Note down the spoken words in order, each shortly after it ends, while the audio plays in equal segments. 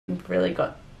Really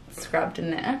got scrubbed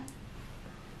in there.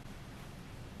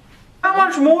 How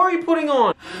much more are you putting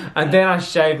on? And then I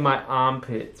shaved my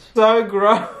armpits. So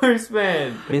gross,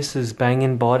 man. Mrs.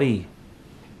 Bangin Body.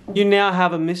 You now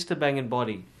have a Mr. Bangin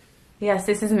Body. Yes,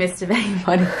 this is Mr. Bangin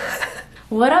Body.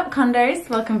 What up, condos?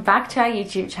 Welcome back to our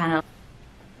YouTube channel.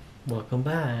 Welcome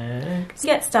back. To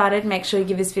get started, make sure you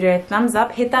give this video a thumbs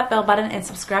up, hit that bell button and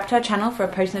subscribe to our channel for a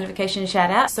post notification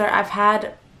shout out. So I've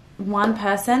had one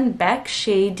person, Beck,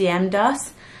 she DM'd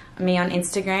me on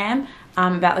Instagram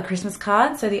about the Christmas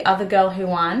card. So the other girl who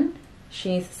won, she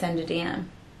needs to send a DM.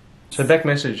 So Beck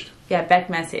messaged? Yeah, Beck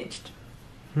messaged.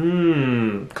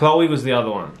 Chloe was the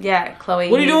other one. Yeah, Chloe.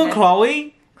 What are you doing,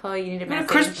 Chloe? Chloe, you need a message. A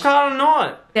Christmas card or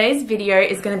not? Today's video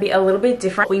is going to be a little bit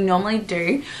different. We normally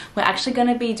do. We're actually going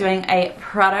to be doing a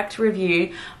product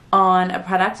review on a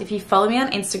product. If you follow me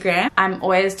on Instagram, I'm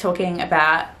always talking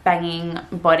about Banging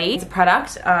Body. It's a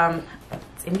product.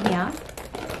 It's in here.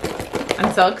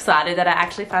 I'm so excited that I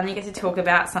actually finally get to talk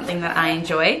about something that I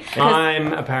enjoy.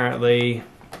 I'm apparently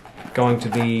going to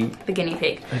be the guinea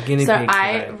pig. A guinea so pig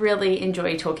I today. really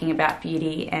enjoy talking about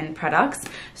beauty and products.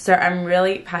 So I'm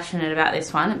really passionate about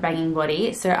this one, Banging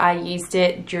Body. So I used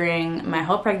it during my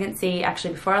whole pregnancy,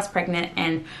 actually before I was pregnant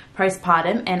and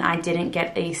postpartum, and I didn't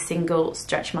get a single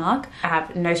stretch mark. I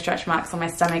have no stretch marks on my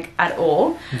stomach at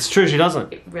all. It's true, she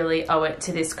doesn't. I really owe it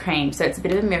to this cream. So it's a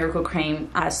bit of a miracle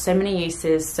cream. So many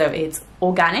uses. So it's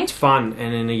organic. It's fun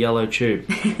and in a yellow tube.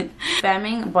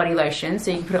 Firming body lotion,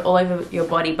 so you can put it all over your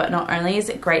body, but not only is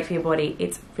it great for your body,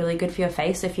 it's really good for your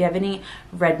face. So if you have any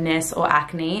redness or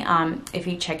acne, if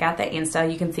you check out their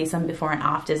Insta, you can see some before and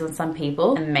afters on some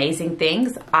people. Amazing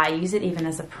things. I use it even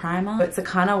as a primer. It's a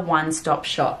kind of one-stop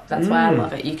shop. That's why I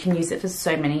love it. You can use it for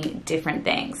so many different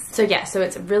things. So yeah, so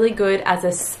it's really good as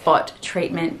a spot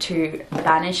treatment to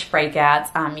banish breakouts.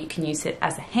 You can use it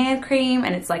as a hand cream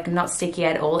and it's like not sticky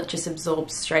at all. It just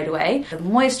absorbs straight away. The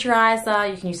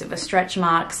moisturizer, you can use it for stretch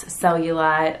marks,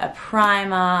 cellulite, a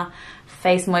primer,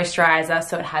 face moisturizer,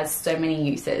 so it has so many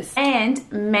uses. And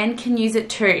men can use it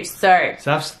too, so.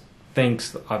 Sapph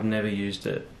thinks I've never used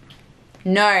it.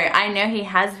 No, I know he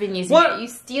has been using it. You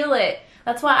steal it.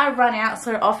 That's why I run out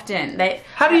so often.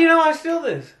 How do you know I steal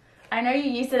this? I know you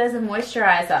use it as a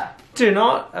moisturizer. Do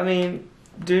not, I mean,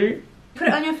 do. Put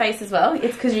it on your face as well.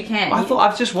 It's because you can. I thought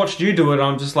I've just watched you do it.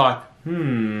 I'm just like,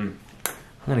 I'm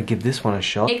gonna give this one a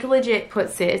shot. Nick legit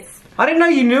puts this. I didn't know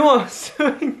you knew I was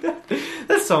doing that.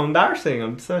 That's so embarrassing.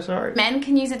 I'm so sorry. Men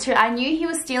can use it too. I knew he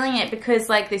was stealing it because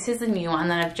like this is the new one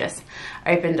that I've just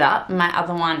opened up. My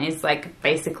other one is like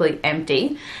basically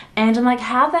empty. And I'm like,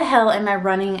 how the hell am I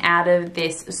running out of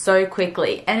this so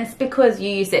quickly? And it's because you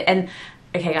use it. And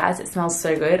okay guys, it smells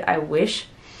so good. I wish.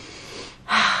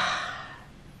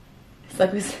 It's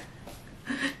like this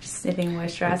just sniffing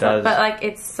moisturizer. It does. But like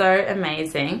it's so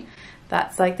amazing.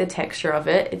 That's like the texture of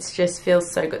it. It just feels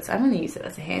so good. So I'm going to use it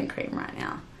as a hand cream right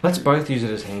now. Let's both use it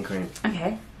as hand cream.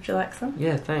 Okay. Would you like some?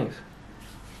 Yeah, thanks.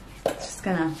 Just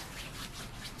gonna...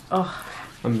 Oh.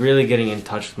 I'm really getting in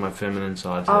touch with my feminine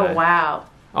side today. Oh, wow.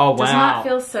 Oh, wow. Doesn't that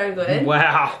feel so good?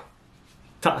 Wow.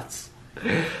 That's...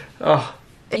 Oh.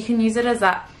 You can use it as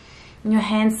that... And your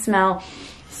hands smell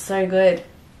so good.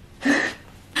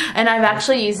 And I've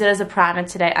actually used it as a primer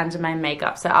today under my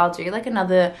makeup. So I'll do like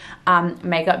another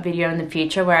makeup video in the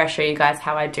future where I show you guys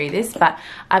how I do this. But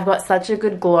I've got such a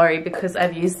good glory because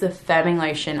I've used the firming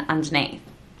lotion underneath.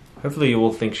 Hopefully you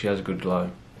all think she has a good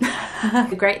glow.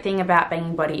 The great thing about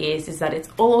Banging Body is that it's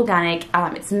all organic.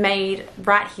 It's made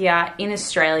right here in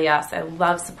Australia. So I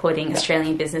love supporting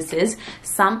Australian businesses.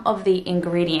 Some of the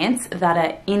ingredients that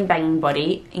are in Banging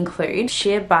Body include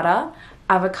shea butter,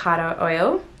 avocado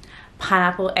oil,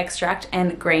 pineapple extract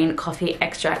and green coffee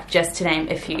extract, just to name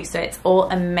a few. So it's all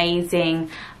amazing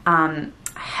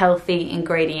healthy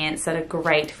ingredients that are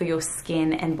great for your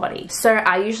skin and body. So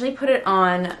I usually put it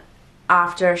on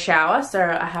after a shower, so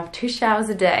I have 2 showers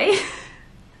a day.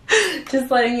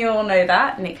 Just letting you all know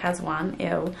that. Nick has 1.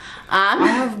 Ew. I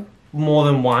have more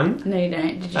than 1. No, you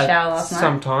don't. Did you shower last night?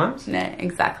 Sometimes. No,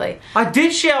 exactly. I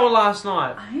did shower last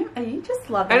night. Are you just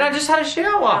loving And I just had a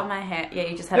shower. Oh, my hair. Yeah,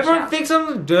 you just had a shower. Everyone thinks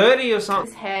I'm dirty or something.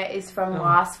 This hair is from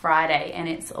last Friday and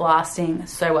it's lasting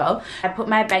so well. I put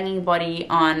my Banging Body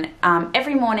on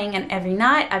every morning and every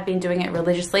night. I've been doing it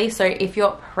religiously. So if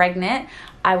you're pregnant,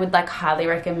 I would like highly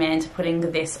recommend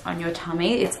putting this on your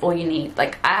tummy. It's all you need.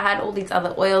 Like I had all these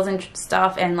other oils and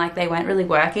stuff and like they weren't really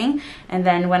working. And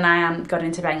then when I got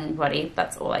into Banging Body,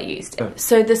 that's all I used.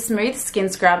 So the smooth skin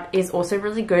scrub is also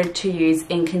really good to use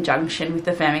in conjunction with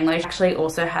the firming lotion. It actually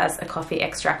also has a coffee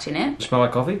extract in it. Smell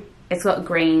like coffee? It's got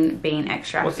green bean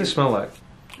extract. What's this smell like?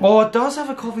 Oh, it does have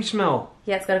a coffee smell.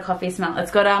 Yeah, it's got a coffee smell.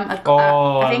 It's got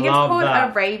I think it's called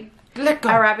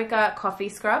Arabica coffee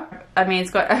scrub. I mean,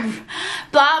 it's got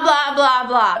blah blah blah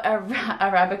blah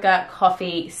Arabica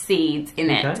coffee seeds in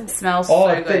it. It smells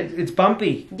so good. It's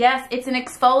bumpy. Yes, it's an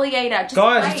exfoliator. Just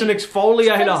guys, wait. it's an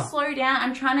exfoliator. Just slow down.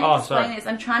 I'm trying to explain this.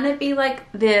 I'm trying to be like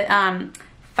the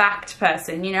fact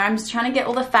person. You know, I'm just trying to get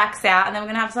all the facts out, and then we're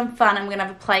gonna have some fun, and we're gonna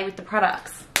have a play with the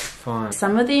products. Fine.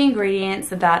 Some of the ingredients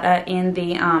that are in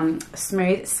the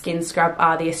smooth skin scrub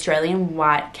are the Australian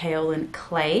white kaolin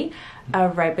clay,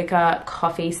 Arabica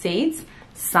coffee seeds,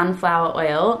 sunflower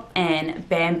oil, and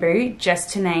bamboo, just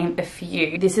to name a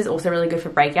few. This is also really good for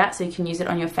breakout, so you can use it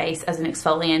on your face as an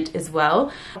exfoliant as well.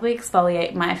 I probably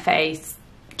exfoliate my face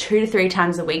 2 to 3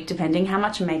 times a week, depending how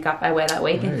much makeup I wear that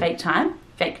week. In fake tan.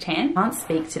 Can't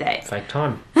speak today. Fake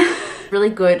time. Really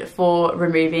good for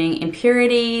removing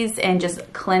impurities and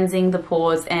just cleansing the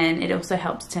pores, and it also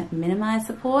helps to minimize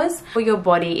the pores. For your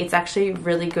body, it's actually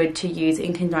really good to use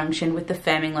in conjunction with the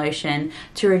firming lotion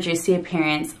to reduce the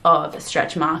appearance of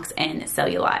stretch marks and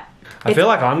cellulite. I feel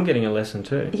like I'm getting a lesson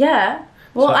too. Yeah.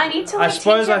 Well, So, I need to I teach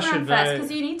suppose I everyone should first, know-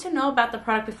 because you need to know about the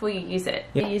product before you use it.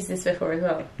 Yeah. You used this before as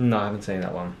well. No, I haven't seen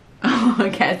that one. Oh,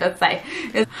 okay, that's safe.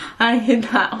 I hit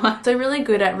that one. So really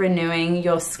good at renewing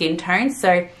your skin tone.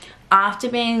 So after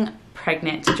being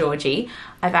pregnant to Georgie,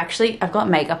 I've got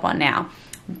makeup on now,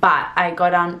 but I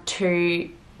got 2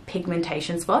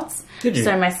 pigmentation spots. Did you?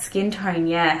 So my skin tone,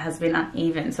 has been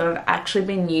uneven. So I've actually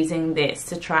been using this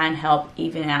to try and help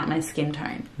even out my skin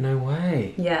tone. No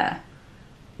way. Yeah.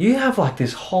 You have like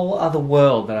this whole other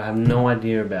world that I have no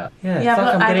idea about. Yeah, it's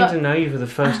like I'm getting to know you for the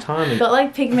first time. I got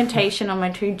like pigmentation on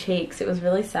my 2 cheeks. It was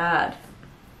really sad.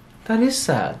 That is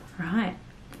sad. Right.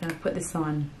 I'm going to put this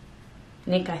on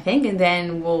Nick, I think, and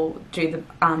then we'll do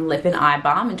the lip and eye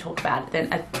balm and talk about it.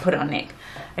 Then I put it on Nick.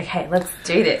 Okay, let's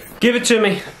do this. Give it to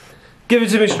me. Give it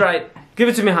to me straight. Give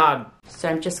it to me hard. So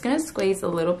I'm just going to squeeze a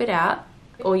little bit out.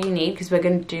 All you need, because we're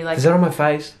going to do like... Is that on my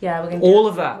face? Yeah, we're going to all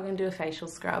of that? We're going to do a facial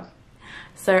scrub.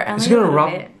 So only It's going to a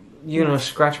rub... bit. You're going to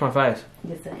scratch my face?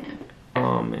 Yes, I am.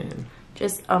 Oh, man.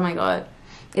 Just, oh my god.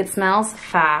 It smells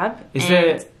fab. Is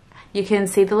there... You can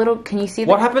see the little... Can you see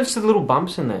What happens to the little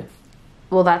bumps in there?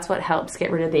 Well, that's what helps get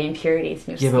rid of the impurities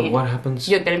in your skin. Yeah, but what happens?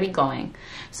 You're going to be glowing.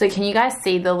 So can you guys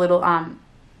see the little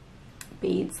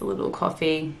beads, the little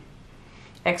coffee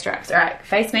extracts? All right,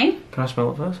 face me. Can I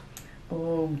smell it first?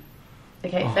 Oh.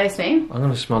 Okay, face me. I'm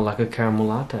going to smell like a caramel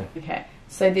latte. Okay,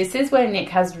 so this is where Nick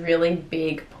has really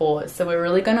big pores. So we're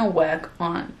really going to work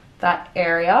on that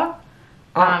area,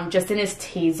 just in his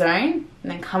T-zone,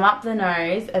 and then come up the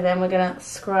nose, and then we're going to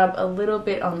scrub a little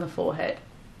bit on the forehead.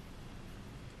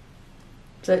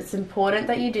 So it's important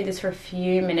that you do this for a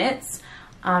few minutes.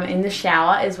 In the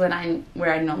shower is where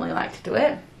I normally like to do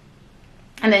it.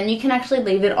 And then you can actually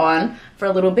leave it on for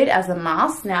a little bit as a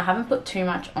mask. Now I haven't put too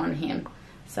much on him.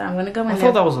 So I'm going to go in there. I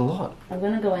thought that was a lot. I'm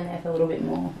going to go in there for a little bit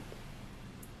more.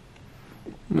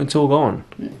 It's all gone.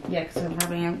 Yeah, because I'm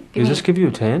rubbing him. Does this give you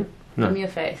a tan? No. Give me your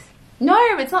face. No,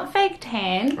 it's not fake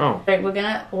tan. Oh. So we're going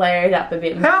to layer it up a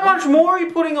bit more. How much more are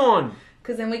you putting on?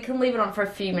 Because then we can leave it on for a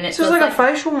few minutes. This is like a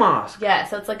facial mask. Yeah,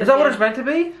 so it's like Is that what it's meant to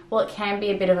be? Well, it can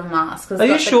be a bit of a mask. Are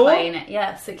you sure? Clay in it.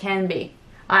 Yes, it can be.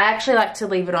 I actually like to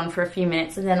leave it on for a few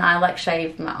minutes, and then I like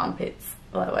shave my armpits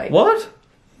that way. What?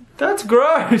 That's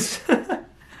gross.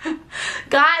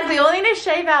 Guys, we all need to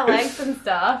shave our legs and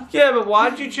stuff. Yeah, but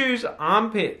why'd you choose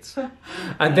armpits?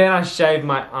 And then I shave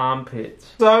my armpits.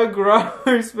 So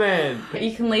gross, man.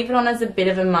 You can leave it on as a bit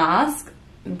of a mask.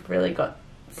 It really got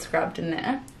scrubbed in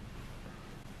there.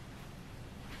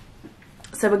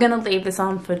 So we're going to leave this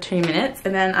on for 2 minutes,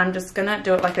 and then I'm just going to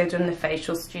do it like they do in the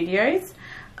facial studios.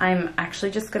 I'm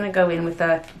actually just going to go in with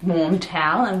a warm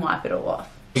towel and wipe it all off.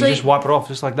 You just wipe it off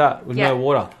just like that with no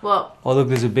water. Well, oh look,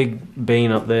 there's a big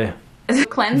bean up there. It's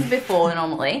cleansed before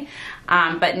normally,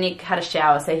 but Nick had a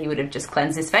shower, so he would have just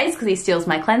cleansed his face because he steals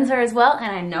my cleanser as well,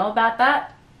 and I know about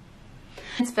that.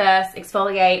 First,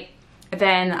 exfoliate.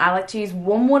 Then I like to use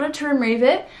warm water to remove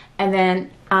it, and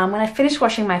then when I finish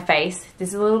washing my face, this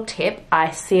is a little tip,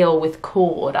 I seal with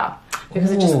cool water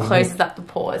because it just closes up the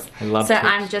pores. I love so tips.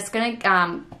 I'm just going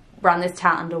to run this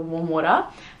towel under warm water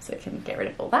so it can get rid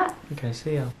of all that. Okay,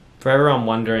 see ya. For everyone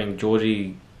wondering,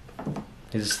 Georgie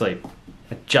is asleep.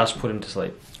 I just put him to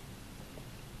sleep.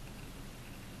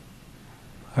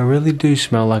 I really do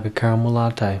smell like a caramel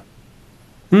latte.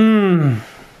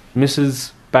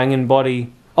 Mrs. BANGN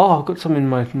BODY. Oh, I've got some in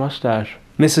my mustache.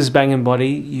 Mrs. BANGN BODY,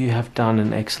 you have done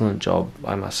an excellent job,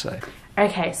 I must say.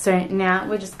 Okay, so now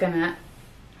we're just going to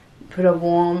put a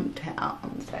warm towel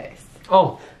on the face.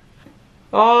 Oh.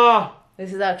 Oh.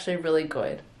 This is actually really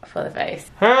good for the face.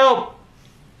 Help.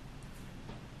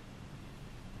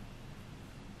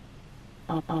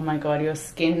 Oh my god, your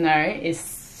skin though is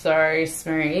so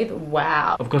smooth.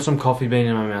 Wow. I've got some coffee bean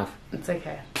in my mouth. It's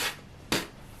okay.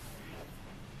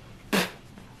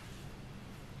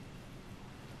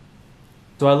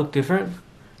 Do I look different?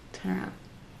 Turn around.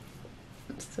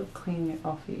 I'm still cleaning it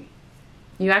off you.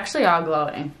 You actually are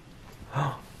glowing.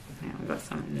 Yeah, I've got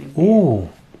something there. Ooh.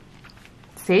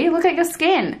 See, look at your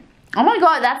skin. Oh my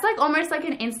god, that's like almost like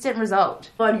an instant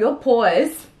result. God, your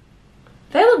pores,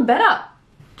 they look better.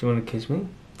 Do you want to kiss me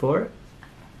for it?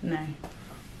 No.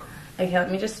 Okay,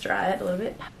 let me just dry it a little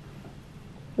bit.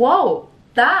 Whoa,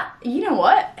 that, you know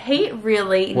what? He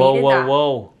really needed that.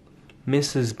 Whoa.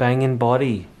 Mrs. Bangin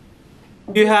Body.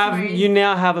 You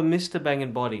now have a Mr.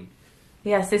 Bangin Body.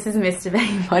 Yes, this is Mr.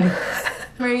 Bangin Body.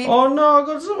 Oh no, I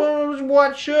got someone on this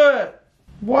white shirt.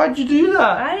 Why'd you do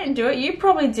that? I didn't do it, you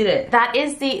probably did it. That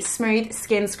is the Smooth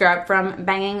Skin Scrub from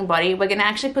BANGN BODY. We're gonna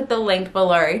actually put the link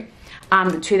below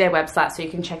to their website so you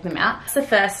can check them out. It's the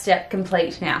first step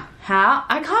complete now. How?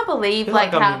 I can't believe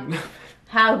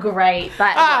how great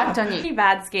that worked on you. Pretty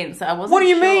bad skin, so I wasn't What do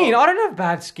you sure. mean? I don't have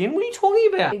bad skin. What are you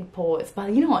talking about? Big pores,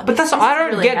 but you know what? But this I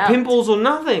don't really get helped. pimples or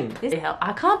nothing. This helped.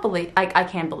 I can't believe, I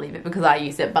can't believe it because I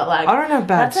use it, but like, I don't have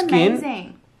bad that's skin.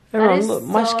 Amazing. Everyone, look,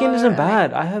 my skin isn't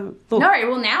bad. I have, look. No,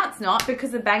 well now it's not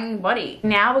because of BANGN BODY.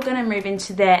 Now we're going to move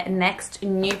into their next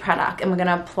new product and we're going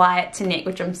to apply it to Nick,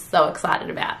 which I'm so excited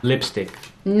about. Lipstick.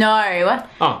 No.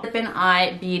 Oh. Lip and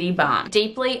Eye Beauty Balm.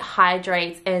 Deeply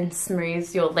hydrates and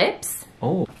smooths your lips.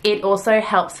 Oh. It also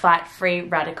helps fight free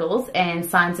radicals and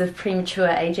signs of premature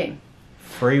aging.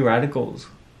 Free radicals?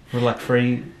 We're like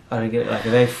free, I don't get it, like are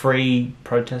they free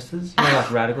protesters? You know,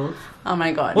 like radicals? Oh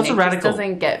my god, what's Nick a radical? just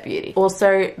doesn't get beauty.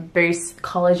 Also boosts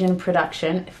collagen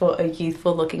production for a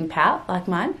youthful looking pout like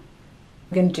mine.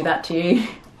 I'm gonna do that to you.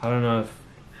 I don't know if,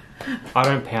 I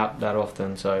don't pout that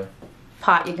often, so.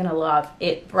 Part you're gonna love.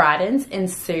 It brightens and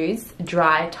soothes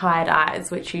dry, tired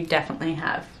eyes, which you definitely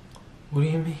have. What do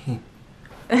you mean?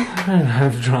 I don't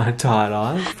have dry, tired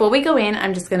eyes. Before we go in,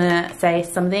 I'm just gonna say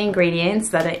some of the ingredients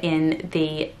that are in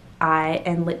the eye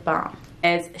and lip balm.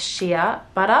 There's shea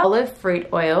butter, olive fruit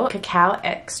oil, cacao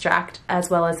extract, as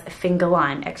well as finger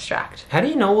lime extract. How do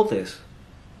you know all this?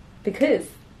 Because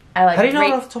I like. How do you know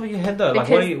it off the top of your head though? Like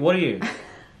what are you?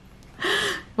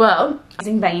 Well, I'm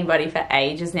using BANGN BODY for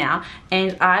ages now,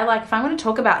 and I like, if I want to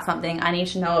talk about something, I need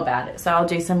to know about it. So I'll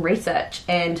do some research,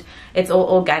 and it's all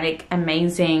organic,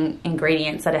 amazing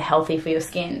ingredients that are healthy for your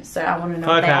skin. So I want to know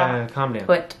what they are. Calm down.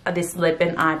 Put this lip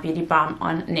and eye beauty balm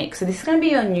on Nick. So this is going to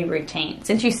be your new routine.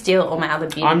 Since you steal all my other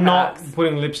beauty products. Not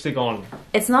putting lipstick on.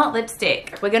 It's not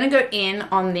lipstick. We're going to go in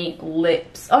on the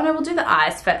lips. Oh no, we'll do the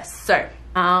eyes first. So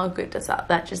I'll grip this up.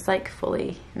 That just like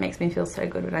fully makes me feel so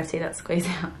good when I see that squeeze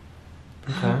out.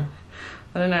 Okay.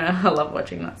 I don't know, I love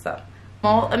watching that stuff.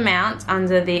 Small amount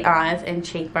under the eyes and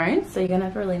cheekbones, so you're gonna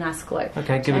have a really nice glow.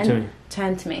 Okay, give it to me.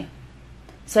 Turn to me.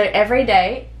 So every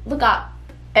day, look up,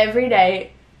 every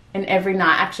day and every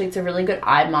night. Actually, it's a really good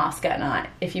eye mask at night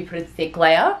if you put a thick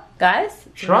layer, guys.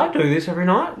 Should I do this every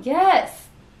night? Yes.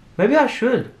 Maybe I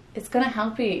should. It's gonna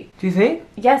help you. Do you think?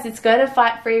 Yes, it's gonna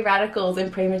fight free radicals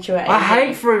and premature aging. I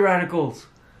hate free radicals.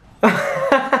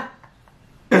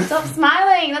 Stop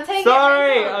smiling. That's how you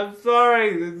sorry, get wrinkles. I'm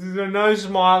sorry. There's a no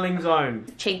smiling zone.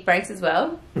 Cheekbones as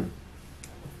well.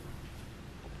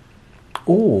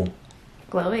 Ooh.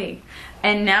 Glowy.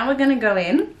 And now we're going to go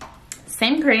in,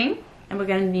 same cream, and we're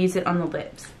going to use it on the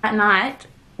lips. At night,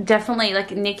 definitely,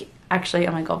 like Nick, actually,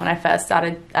 oh my god, when I first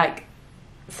started like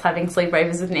having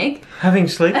sleepovers with Nick. Having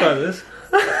sleepovers?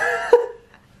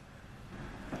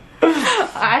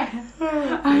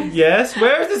 Yes?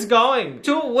 Where is this going?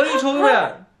 What are you talking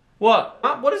about? What?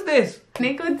 What is this?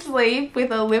 Nick would sleep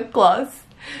with a lip gloss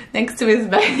next to his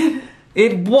bed.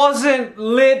 It wasn't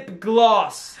lip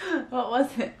gloss. What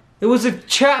was it? It was a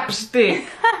chapstick.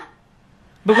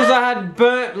 Because I had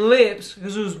burnt lips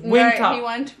because it was winter. No, he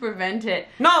wanted to prevent it.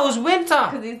 No, it was winter.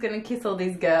 Because he's going to kiss all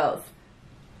these girls.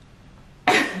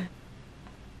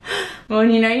 Well,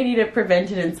 you know you need to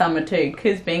prevent it in summer too,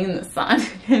 because being in the sun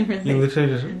can really... You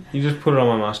literally just put it on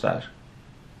my mustache.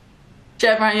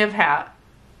 Shove around your pout.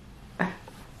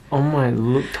 On my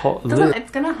lip.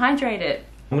 It's going to hydrate it.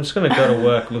 I'm just going to go to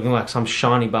work looking like some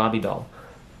shiny Barbie doll.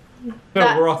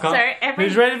 Gonna rock up.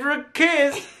 Who's ready for a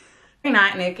kiss? Every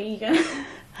night, Nick, are you going to...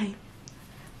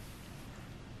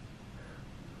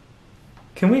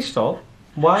 Can we stop?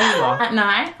 Why are you laughing? At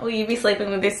night, will you be sleeping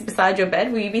with this beside your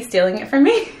bed? Will you be stealing it from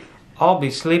me? I'll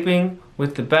be sleeping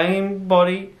with the BANGN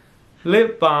BODY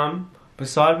lip balm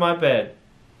beside my bed.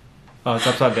 Oh, it's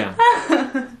upside down.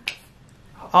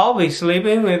 I'll be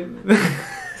sleeping with...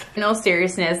 In all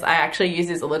seriousness, I actually use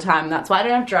this all the time. That's why I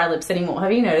don't have dry lips anymore.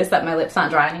 Have you noticed that my lips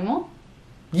aren't dry anymore?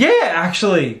 Yeah,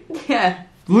 actually. Yeah.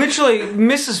 Literally,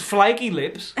 Mrs. Flaky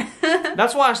Lips.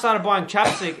 That's why I started buying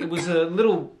chapstick. It was a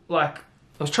little, like,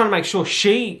 I was trying to make sure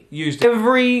she used it.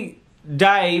 Every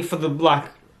day for the, like,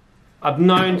 I've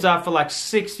known that for like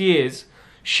 6 years.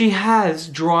 She has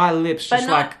dry lips, But just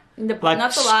not like the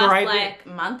last, scrape like,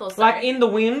 month or so. Like in the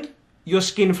wind, your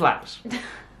skin flaps.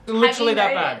 Literally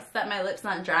that bad. That my lips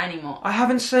not dry anymore? I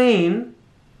haven't seen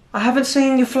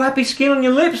your flappy skin on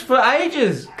your lips for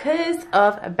ages. Because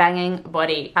of Banging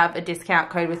Body, I have a discount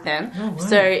code with them. No way.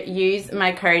 So use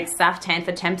my code SAPH10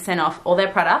 for 10% off all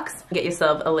their products. Get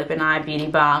yourself a lip and eye beauty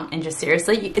balm, and just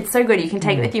seriously, it's so good. You can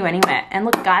take it with you anywhere. And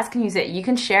look, guys can use it. You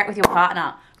can share it with your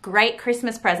partner. Great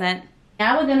Christmas present.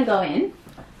 Now we're gonna go in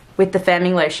with the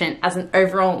firming lotion as an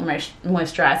overall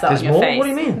moisturizer on your face. What do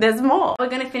you mean? There's more. We're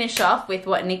going to finish off with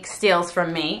what Nick steals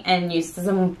from me and use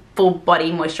some full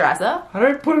body moisturizer. I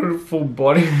don't put it in full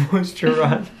body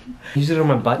moisturizer. Use it on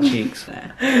my butt cheeks.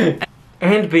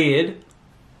 And beard.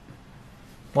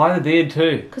 Why the beard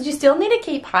too? Because you still need to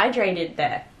keep hydrated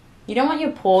there. You don't want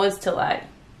your pores to like...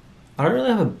 I don't really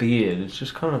have a beard. It's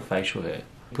just kind of facial hair.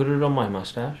 Put it on my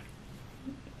mustache.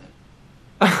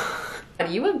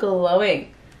 You were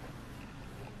glowing.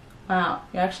 Wow,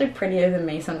 you're actually prettier than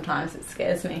me sometimes. It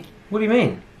scares me. What do you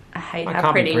mean? I hate I how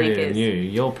can't pretty be prettier Nick than is. you.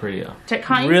 You're prettier. So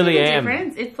can't you really see the am.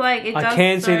 difference? It's like, it does I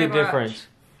can so see the much. difference.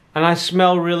 And I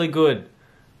smell really good.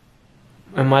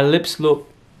 And my lips look...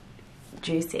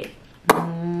 Juicy.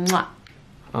 Mwah.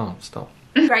 Oh, stop.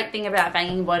 Great thing about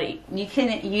Banging Body, you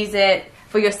can use it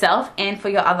for yourself and for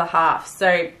your other half.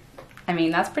 So, I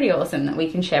mean, that's pretty awesome that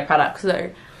we can share products.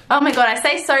 So, oh my god, I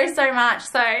say so much.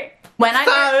 So, when I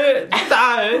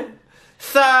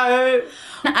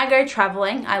go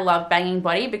traveling, I love Banging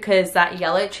Body because that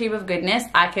yellow tube of goodness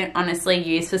I can honestly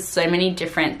use for so many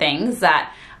different things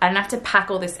that I don't have to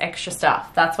pack all this extra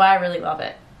stuff. That's why I really love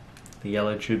it. The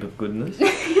yellow tube of goodness?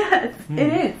 Yes, it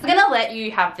is. I'm gonna let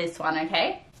you have this one,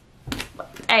 okay?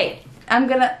 Hey, I'm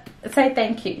gonna say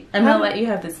thank you. I'm gonna let you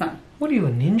have this one. What are you,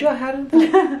 a ninja? How did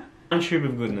that? One tube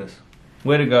of goodness.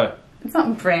 Where to go? It's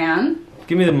not brown.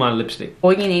 Give me my lipstick.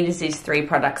 All you need is these 3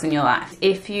 products in your life.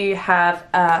 If you have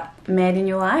a man in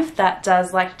your life that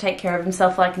does like to take care of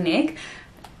himself like Nick,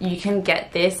 you can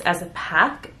get this as a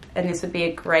pack, and this would be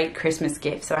a great Christmas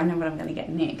gift. So I know what I'm going to get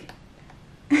Nick.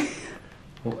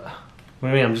 What do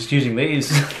you mean? I'm just using these.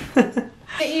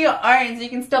 Get your own so you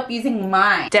can stop using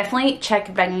mine. Definitely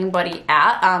check Banging Body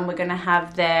out. We're going to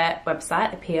have their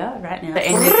website appear right now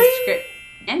in the description.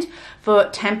 And for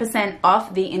 10%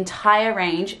 off the entire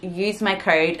range, use my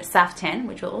code SAPH10,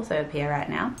 which will also appear right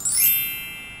now.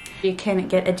 You can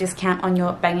get a discount on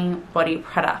your Banging Body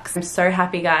products. I'm so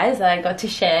happy, guys, that I got to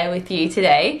share with you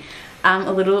today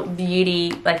a little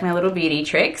beauty, like my little beauty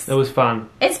tricks. It was fun.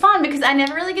 It's fun because I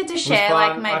never really get to share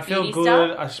like my I feel beauty good.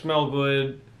 stuff. I smell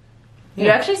good. You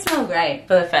actually smell great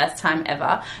for the first time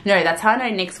ever. No, that's how I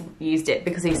know Nick's used it,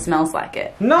 because he smells like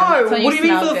it. No, what do you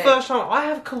mean for the good. first time? I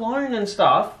have cologne and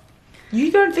stuff.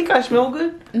 You don't think I smell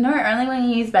good? No, only when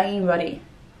you use Banging Body.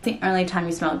 It's the only time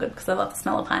you smell good, because I love the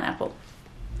smell of pineapple.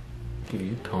 Give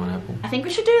you pineapple. I think we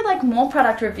should do like more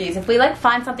product reviews. If we like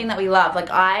find something that we love, like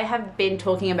I have been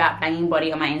talking about Banging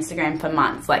Body on my Instagram for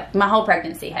months, like my whole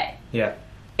pregnancy, hey. Yeah.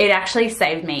 It actually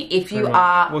saved me. If you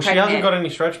are well, pregnant, she hasn't got any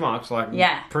stretch marks, like,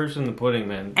 yeah, proof's in the pudding,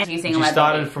 man. And using she my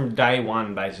started body. from day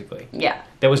 1, basically. Yeah.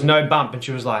 There was no bump, and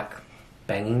she was like,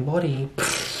 Banging Body.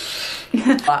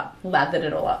 Lathered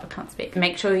it all up, I can't speak.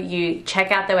 Make sure you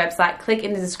check out their website, click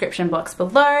in the description box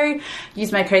below,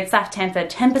 use my code SAPH10 for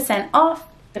 10% off.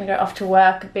 Gonna go off to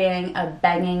work being a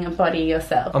banging body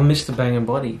yourself. I'm Mr. Banging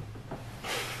Body.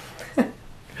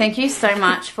 Thank you so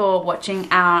much for watching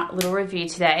our little review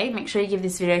today. Make sure you give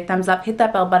this video a thumbs up, hit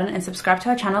that bell button, and subscribe to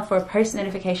our channel for a post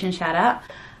notification shout out.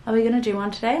 Are we gonna do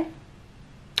one today?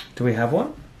 Do we have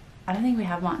one? I don't think we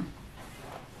have one.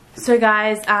 So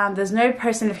guys, there's no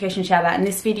post notification shout out in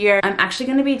this video. I'm actually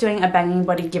going to be doing a Banging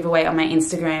Body giveaway on my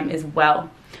Instagram as well.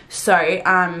 So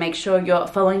make sure you're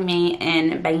following me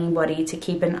and Banging Body to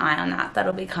keep an eye on that.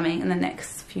 That'll be coming in the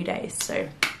next few days. So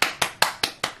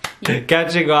yeah.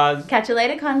 Catch you guys. Catch you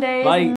later, condos. Bye.